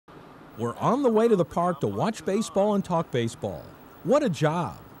We're on the way to the park to watch baseball and talk baseball. What a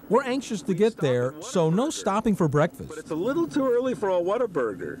job. We're anxious to get there, so no stopping for breakfast. But it's a little too early for a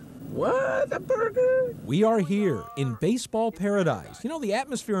Whataburger. What? A burger? We are here in baseball paradise. You know, the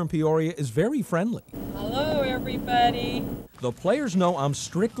atmosphere in Peoria is very friendly. Hello, everybody. The players know I'm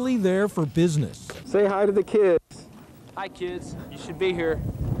strictly there for business. Say hi to the kids. Hi, kids. You should be here.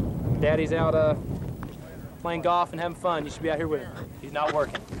 Daddy's out playing golf and having fun. You should be out here with him. He's not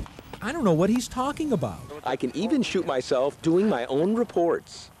working. I don't know what he's talking about. I can even shoot myself doing my own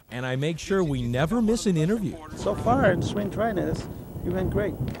reports. And I make sure we never miss an interview. So far in spring training, you've been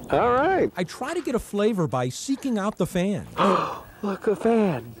great. All right. I try to get a flavor by seeking out the fan. Look, a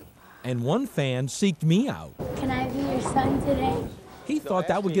fan. And one fan seeked me out. Can I be your son today? He thought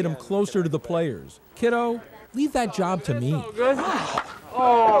that would get him closer to the players. Kiddo, leave that job to me.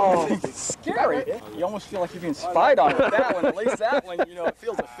 Oh, it's scary. You almost feel like you're being spied on with that one. At least that one, you know, it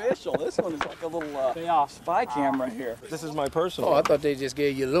feels official. This one is like a little spy camera here. This is my personal. Oh, I thought they just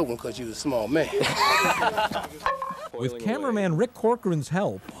gave you a little one because you was a small man. With cameraman Rick Corcoran's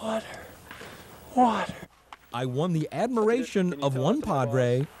help, Water. I won the admiration of one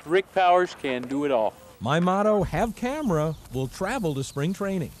Padre. Rick Powers can do it all. My motto, have camera, will travel to spring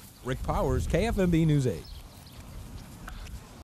training. Rick Powers, KFMB News 8.